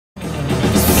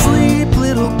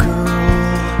little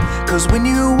girl, 'cause when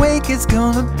you wake it's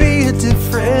gonna be a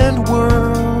different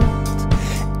world.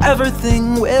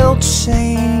 Everything will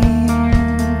change.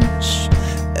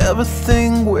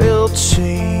 Everything will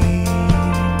change.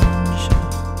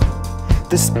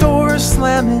 This door is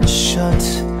slamming shut.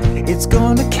 It's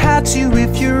gonna catch you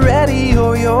if you're ready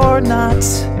or you're not.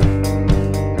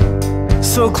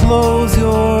 So close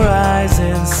your eyes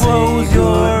and close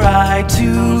your eye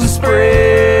to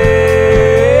spray.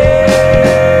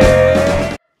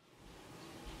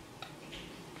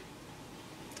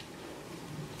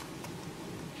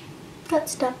 Got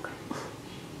stuck.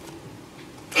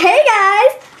 Hey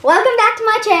guys! Welcome back to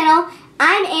my channel.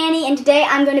 I'm Annie and today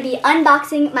I'm going to be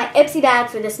unboxing my Ipsy bag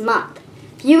for this month.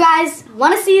 If you guys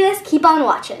want to see this, keep on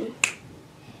watching.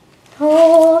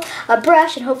 Oh, a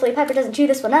brush, and hopefully Piper doesn't chew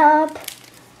this one up.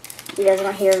 You guys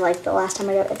want to hear like the last time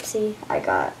I got Ipsy?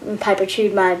 Piper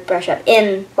chewed my brush up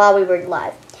while we were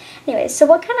live. Anyways, so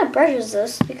what kind of brush is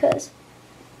this? Because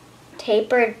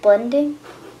tapered blending?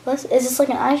 Is this like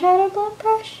an eyeshadow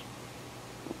brush?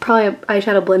 Probably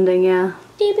eyeshadow blending, yeah.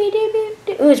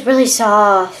 Ooh, it's really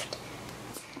soft.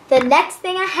 The next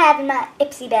thing I have in my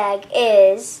Ipsy bag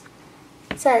is,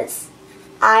 it says,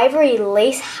 Ivory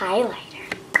Lace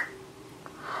Highlighter.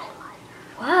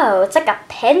 Whoa, it's like a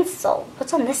pencil.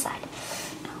 What's on this side?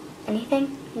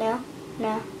 Anything? No?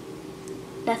 No?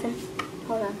 Nothing?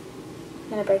 Hold on. I'm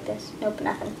gonna break this. Nope,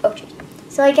 nothing. Oh, jeez.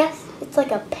 So I guess it's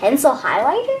like a pencil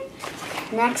highlighter?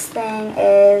 Next thing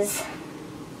is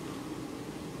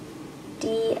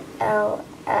DLS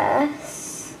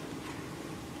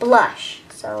blush.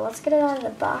 So let's get it out of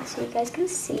the box so you guys can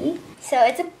see. So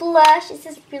it's a blush. It's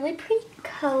this really pretty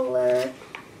color.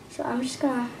 So I'm just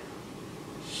gonna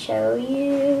show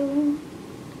you.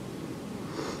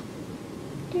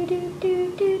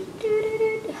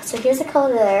 So here's the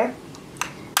color there.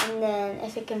 And then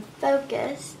if it can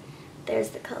focus, there's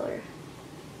the color.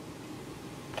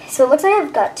 Okay, so it looks like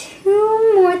I've got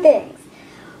two more things.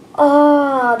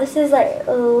 Oh, this is like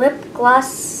a lip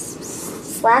gloss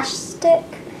slash stick.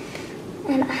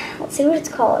 And let's see what it's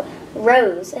called.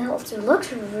 Rose. It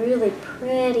looks really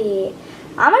pretty.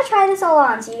 I'm going to try this all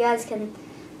on so you guys can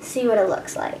see what it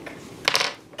looks like.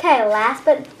 Okay, last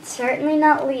but certainly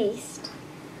not least.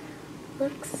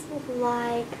 Looks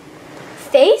like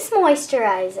face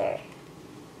moisturizer.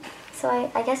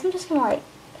 So I guess I'm just going to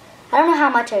I don't know how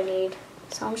much I need.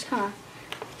 So I'm just kind of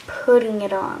putting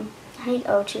it on.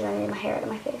 Oh geez, I need my hair out of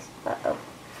my face. Uh-oh.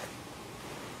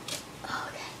 Oh,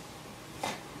 okay.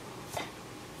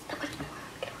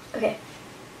 Okay.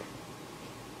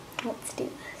 Let's do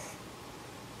this.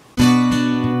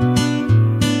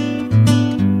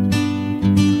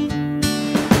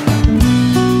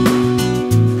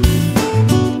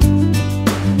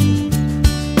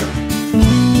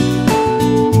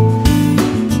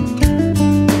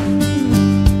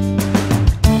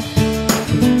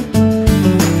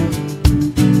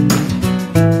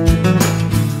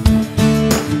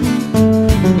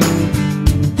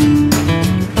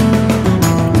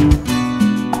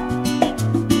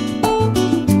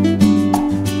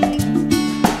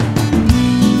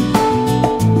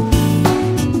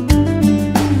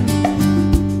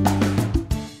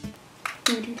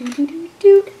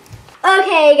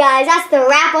 Okay guys, that's the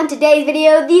wrap on today's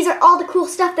video. These are all the cool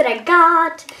stuff that I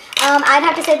got. I'd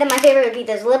have to say that my favorite would be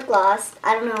this lip gloss.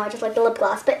 I don't know, I just like the lip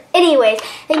gloss. But anyways,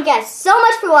 thank you guys so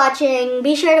much for watching.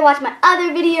 Be sure to watch my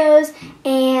other videos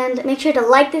and make sure to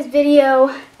like this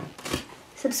video,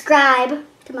 subscribe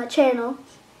to my channel,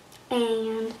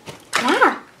 and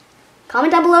yeah,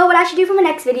 comment down below what I should do for my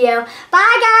next video.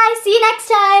 Bye guys, see you next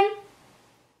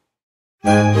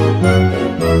time.